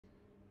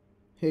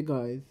Hey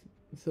guys,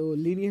 so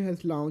Linea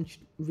has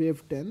launched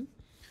Wave 10.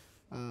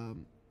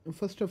 Um,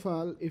 First of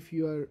all, if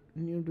you are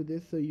new to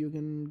this, so you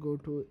can go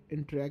to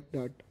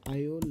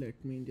interact.io.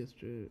 Let me just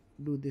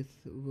do this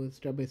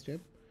step by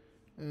step.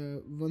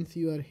 Once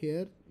you are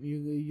here,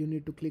 you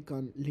need to click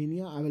on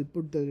Linea. I will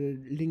put the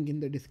link in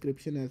the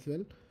description as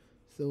well.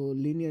 So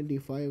Linea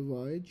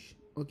Voyage.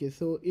 Okay,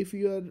 so if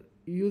you are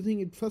using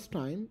it first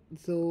time,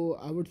 so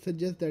I would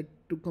suggest that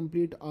to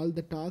complete all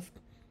the tasks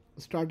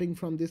starting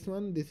from this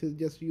one. This is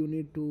just you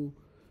need to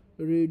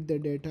read the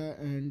data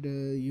and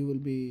you will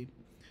be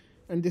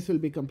and this will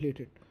be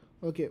completed.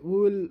 Okay,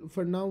 we will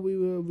for now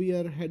we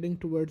are heading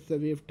towards the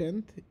wave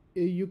 10th.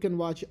 You can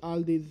watch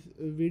all these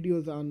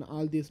videos on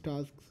all these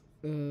tasks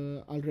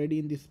already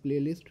in this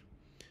playlist.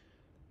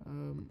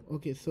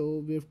 Okay,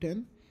 so wave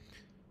 10.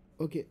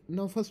 Okay,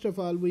 now first of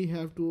all we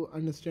have to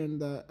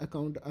understand the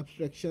account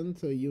abstraction,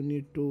 so you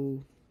need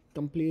to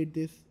complete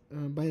this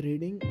by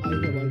reading. I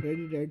have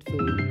already read,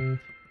 so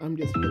I'm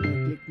just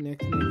gonna click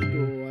next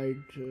to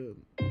avoid to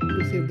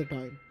save the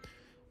time.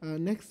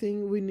 Next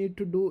thing we need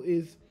to do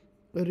is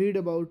read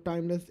about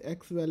timeless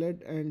X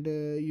wallet, and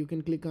you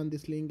can click on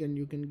this link and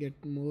you can get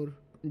more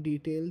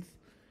details,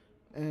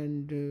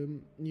 and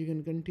you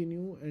can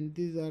continue, and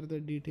these are the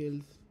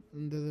details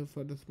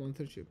for the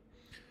sponsorship.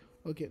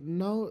 Okay,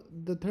 now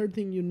the third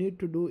thing you need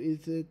to do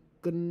is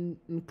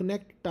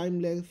connect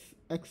timeless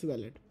X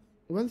wallet.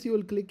 Once you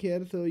will click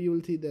here, so you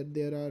will see that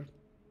there are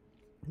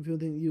few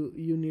things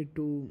you need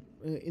to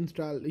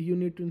install. You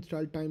need to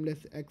install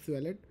timeless X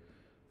wallet.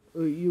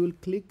 You will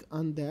click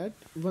on that.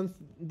 Once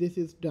this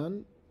is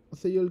done,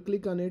 so you'll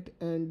click on it,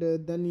 and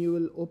then you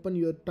will open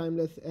your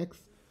timeless X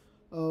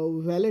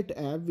wallet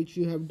app, which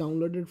you have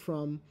downloaded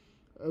from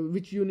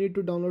which you need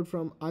to download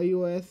from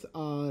iOS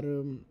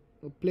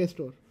or Play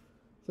Store.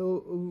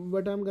 So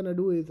what I'm gonna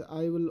do is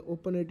I will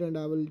open it and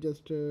I will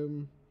just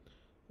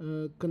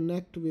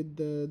connect with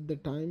the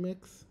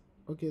timex.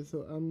 Okay,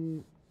 so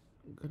I'm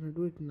gonna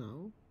do it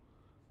now.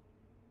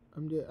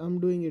 I'm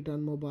doing it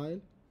on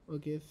mobile.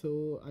 Okay,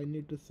 so I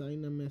need to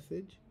sign a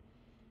message,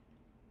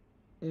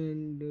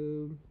 and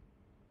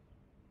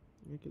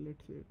okay,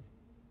 let's see.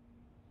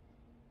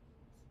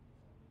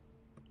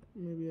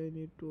 Maybe I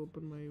need to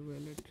open my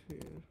wallet here.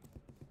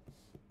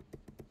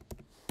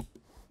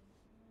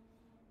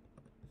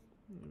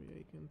 Maybe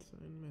I can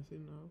sign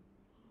message now.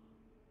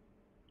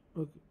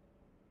 Okay,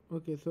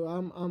 okay, so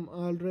I'm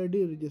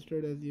already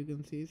registered, as you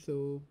can see.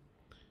 So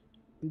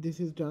this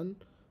is done.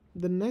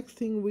 The next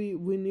thing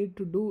we need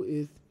to do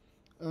is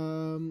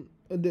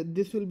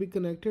this will be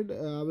connected.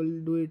 I will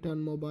do it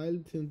on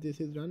mobile since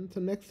this is done. So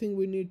next thing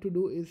we need to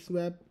do is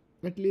swap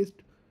at least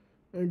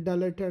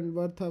 $10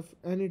 worth of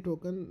any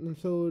token.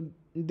 So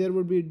there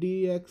would be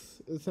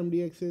some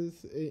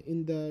DXs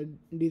in the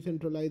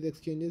decentralized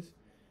exchanges.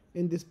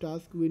 In this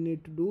task we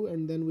need to do,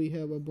 and then we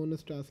have a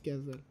bonus task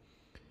as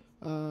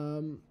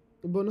well.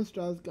 Bonus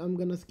task, I'm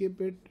gonna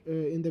skip it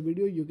in the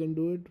video. You can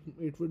do it.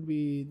 It would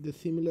be the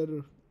similar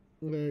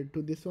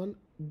to this one.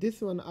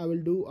 This one I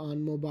will do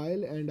on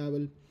mobile, and I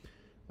will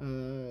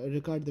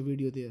record the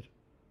video there.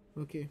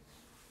 Okay.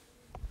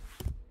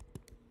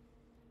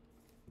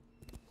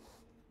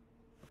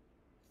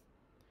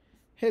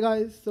 Hey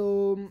guys,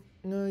 so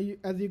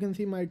as you can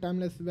see, my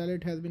timeless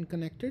wallet has been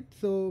connected.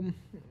 So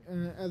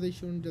as I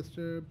shown just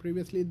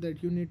previously,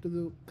 that you need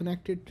to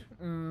connect it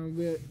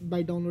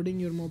by downloading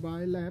your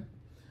mobile app.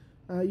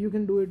 You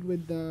can do it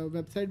with the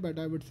website, but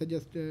I would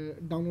suggest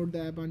download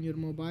the app on your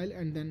mobile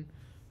and then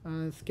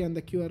scan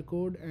the QR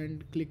code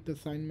and click the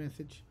sign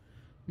message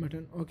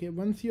button. Okay,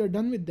 once you are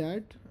done with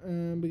that,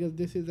 because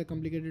this is a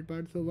complicated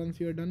part, so once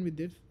you are done with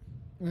this,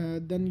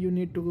 then you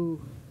need to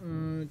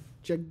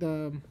check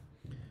the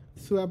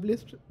swap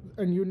list,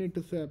 and you need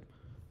to swap.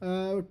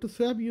 To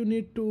swap, you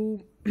need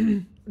to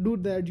do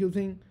that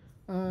using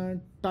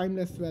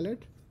timeless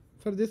wallet.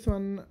 For this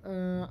one,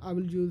 I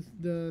will use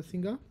the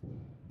Singa.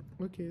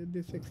 Okay,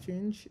 this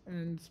exchange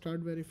and start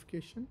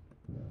verification.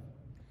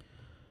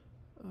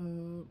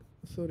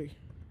 Sorry,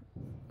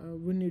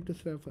 we need to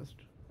swap first.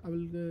 I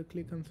will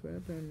click on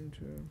swap, and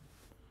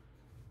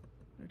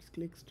let's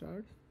click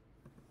start.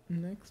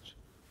 Next.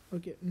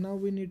 Okay, now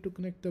we need to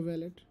connect the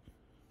wallet.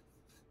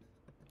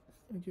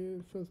 Okay,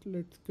 first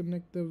let's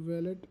connect the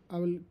wallet. I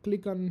will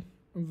click on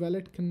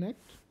wallet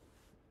connect.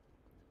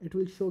 It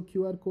will show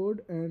QR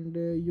code, and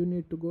you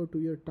need to go to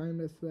your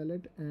timeless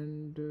wallet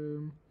and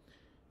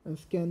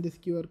scan this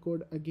QR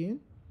code again.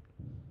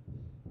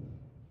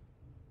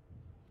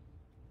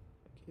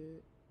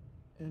 Okay,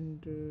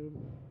 and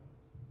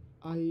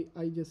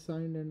I just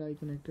signed and I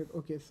connected.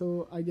 Okay,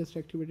 so I just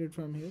activated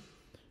from here.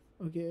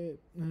 Okay,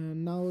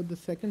 now the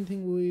second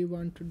thing we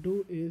want to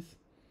do is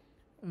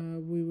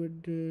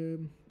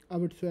I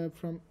would swap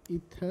from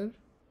ether,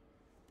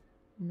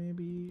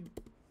 maybe.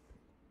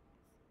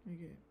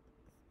 Okay,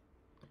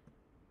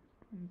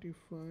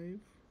 25,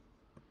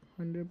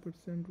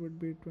 100% would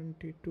be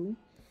 22.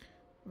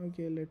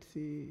 Okay, let's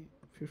see,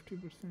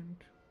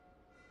 50%.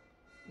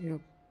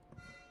 Yep.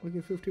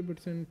 Okay,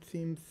 50%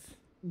 seems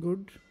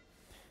good.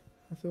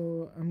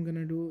 So I'm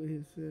gonna do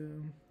is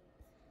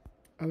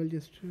I will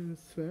just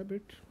swap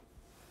it,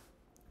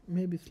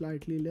 maybe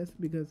slightly less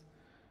because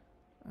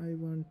I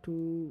want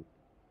to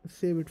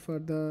save it for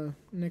the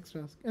next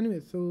task. Anyway,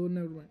 so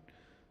never mind.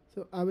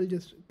 So I will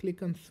just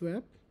click on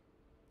swap.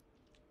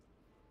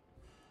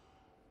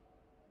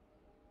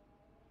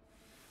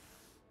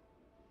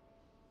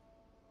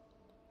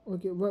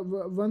 Okay,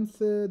 once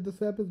the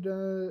swap is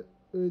done,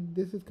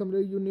 this is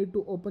complete, you need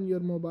to open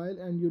your mobile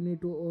and you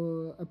need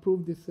to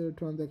approve this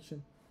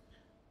transaction.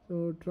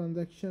 So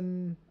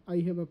transaction I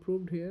have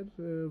approved here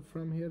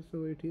from here,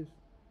 so it is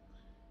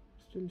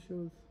still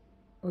shows.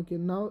 Okay,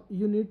 now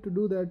you need to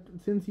do that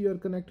since you are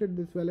connected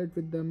this wallet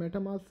with the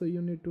MetaMask, so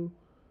you need to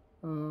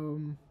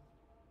um,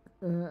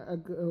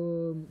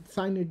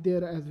 sign it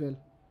there as well.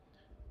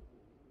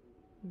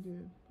 Okay,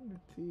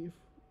 let's see if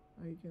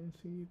I can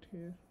see it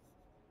here.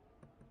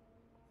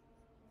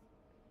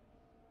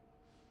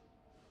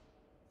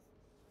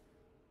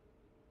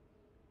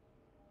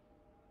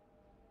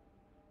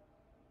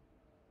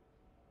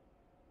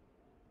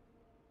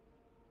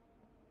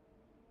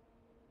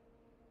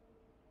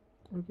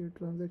 Okay,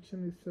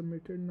 transaction is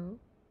submitted now.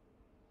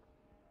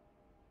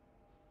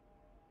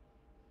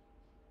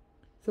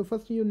 So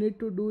first you need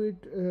to do it,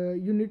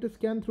 you need to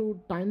scan through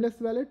timeless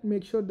wallet.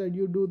 Make sure that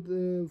you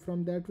do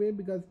from that way,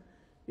 because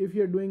if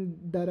you're doing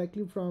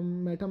directly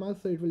from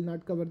MetaMask, so it will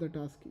not cover the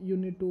task. You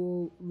need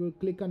to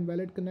click on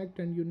wallet connect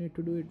and you need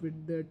to do it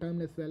with the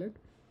timeless wallet.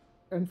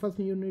 And first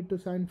you need to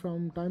sign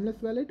from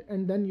timeless wallet,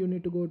 and then you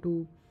need to go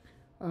to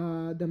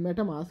the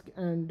MetaMask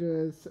and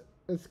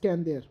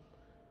scan there.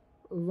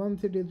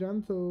 Once it is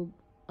done, so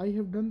I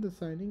have done the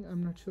signing.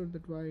 I'm not sure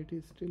that why it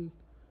is still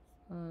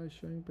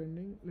showing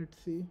pending. Let's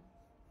see.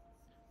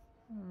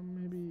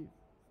 Maybe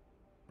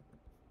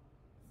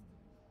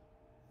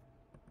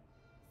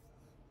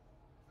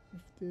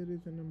if there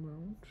is an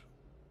amount,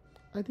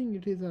 I think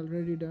it is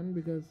already done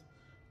because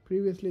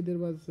previously there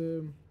was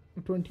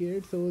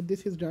 28, so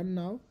this is done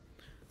now.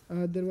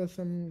 There was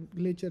some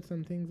glitch or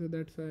something, so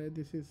that's why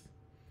this is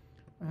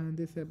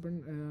this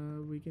happened.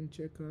 We can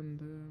check on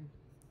the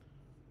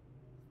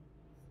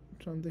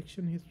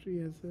transaction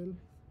history as well.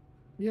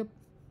 Yep,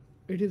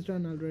 it is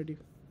done already.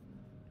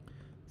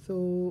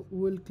 So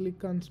we'll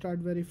click on start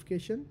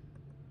verification.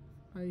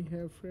 I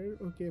have read.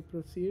 Okay,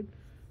 proceed.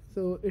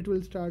 So it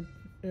will start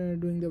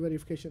doing the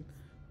verification.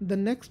 The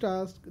next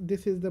task,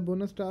 this is the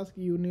bonus task.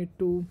 You need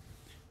to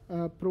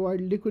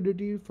provide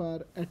liquidity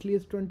for at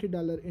least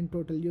 $20 in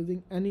total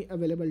using any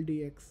available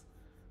DX.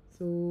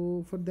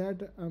 So for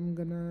that I'm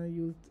gonna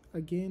use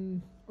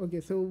again. Okay,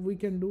 so we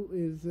can do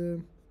is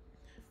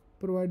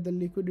provide the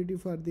liquidity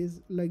for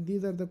these. Like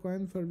these are the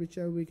coins for which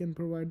we can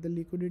provide the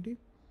liquidity.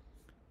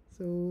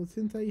 So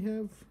since I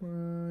have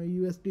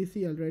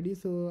USDC already,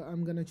 so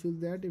I'm gonna choose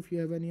that. If you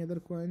have any other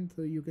coin,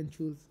 so you can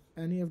choose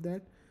any of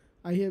that.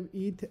 I have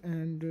ETH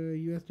and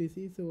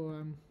USDC, so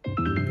I'm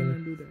gonna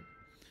do that.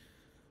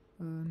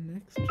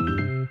 Next,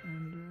 and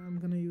I'm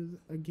gonna use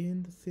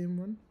again the same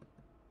one.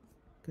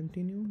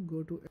 Continue,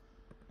 go to.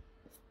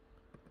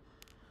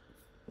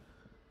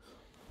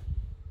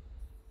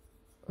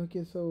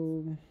 Okay,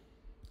 so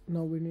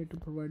now we need to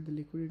provide the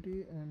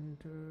liquidity and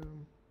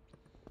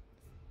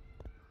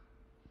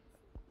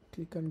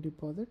click on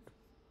deposit.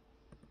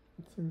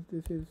 Since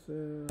this is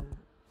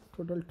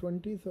total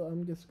 20, so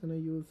I'm just gonna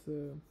use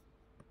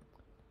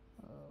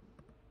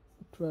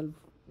 $12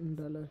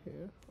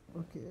 here.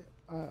 Okay,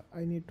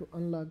 I need to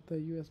unlock the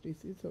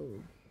USDC,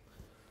 so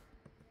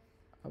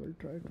I will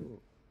try to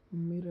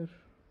mirror.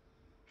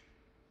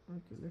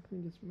 Okay, let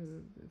me just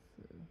mirror this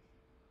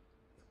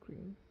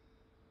screen.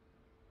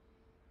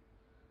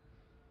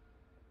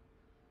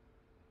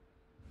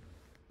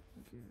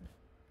 Okay,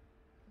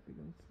 you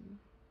can see.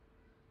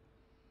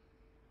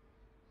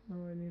 Now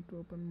I need to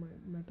open my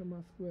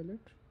MetaMask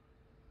wallet,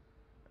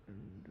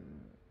 and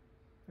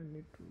I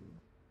need to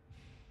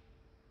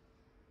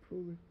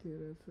prove it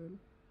there as well.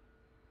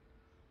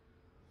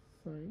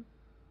 Sign.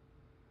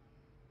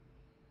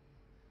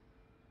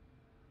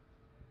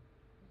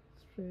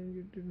 Strange,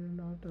 it did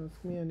not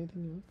ask me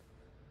anything else.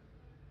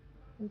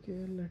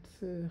 Okay, let's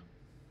see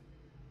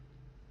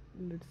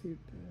it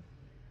there.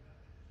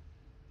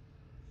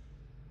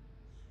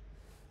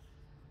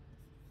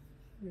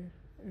 Yeah,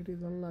 it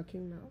is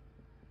unlocking now.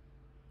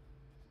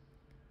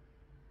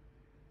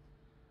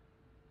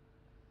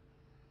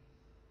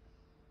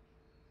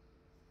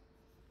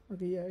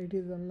 Okay, yeah, it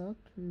is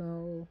unlocked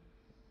now.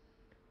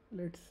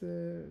 Let's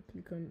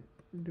click on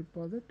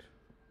deposit.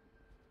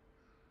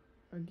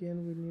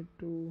 Again we need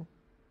to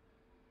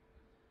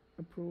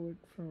approve it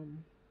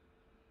from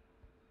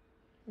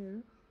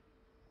here.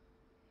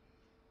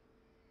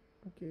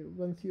 Okay,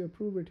 once you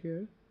approve it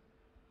here,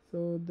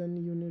 so then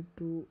you need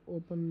to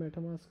open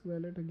MetaMask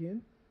wallet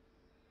again,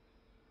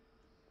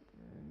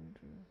 and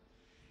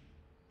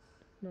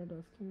not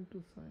asking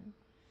to sign.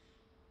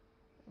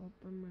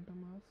 Open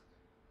MetaMask.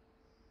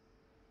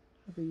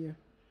 Okay, yeah,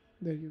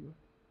 there you go.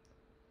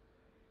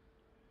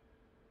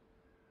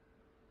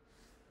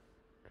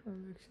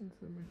 Transaction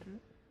submitted.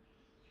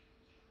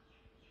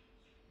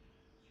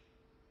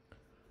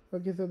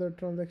 Okay, so the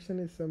transaction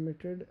is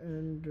submitted,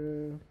 and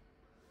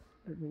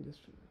let me just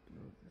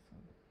close this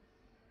one.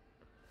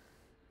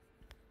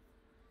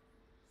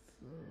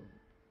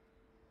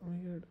 So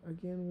here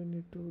again we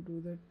need to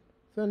do that.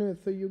 So anyway,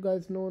 so you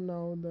guys know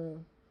now the,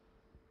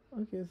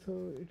 okay,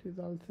 so it is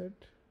all set.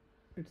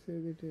 It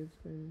says it has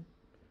been,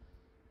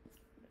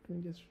 let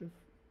me just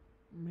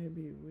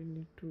maybe we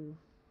need to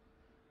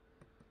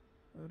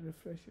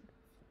refresh it.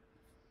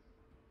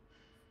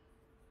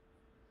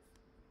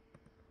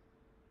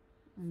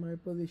 My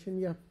position,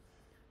 yeah,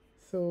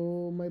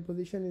 so my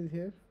position is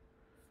here.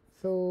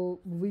 So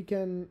we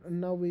can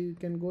now we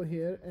can go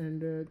here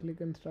and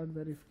click on start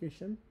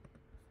verification,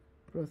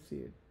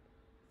 proceed.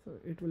 So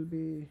it will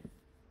be,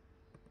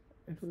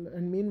 it will,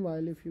 and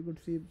meanwhile if you could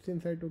see,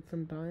 since I took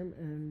some time,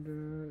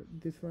 and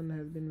this one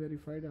has been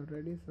verified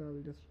already, so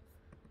I'll just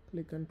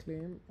click on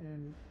claim,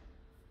 and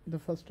the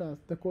first task,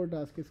 the core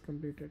task, is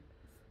completed.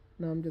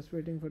 Now I'm just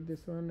waiting for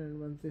this one,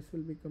 and once this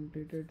will be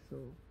completed, so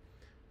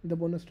the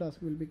bonus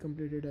task will be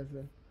completed as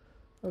well.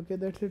 Okay,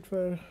 that's it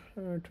for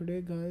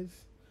today, guys.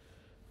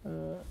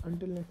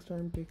 Until next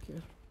time, take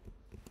care.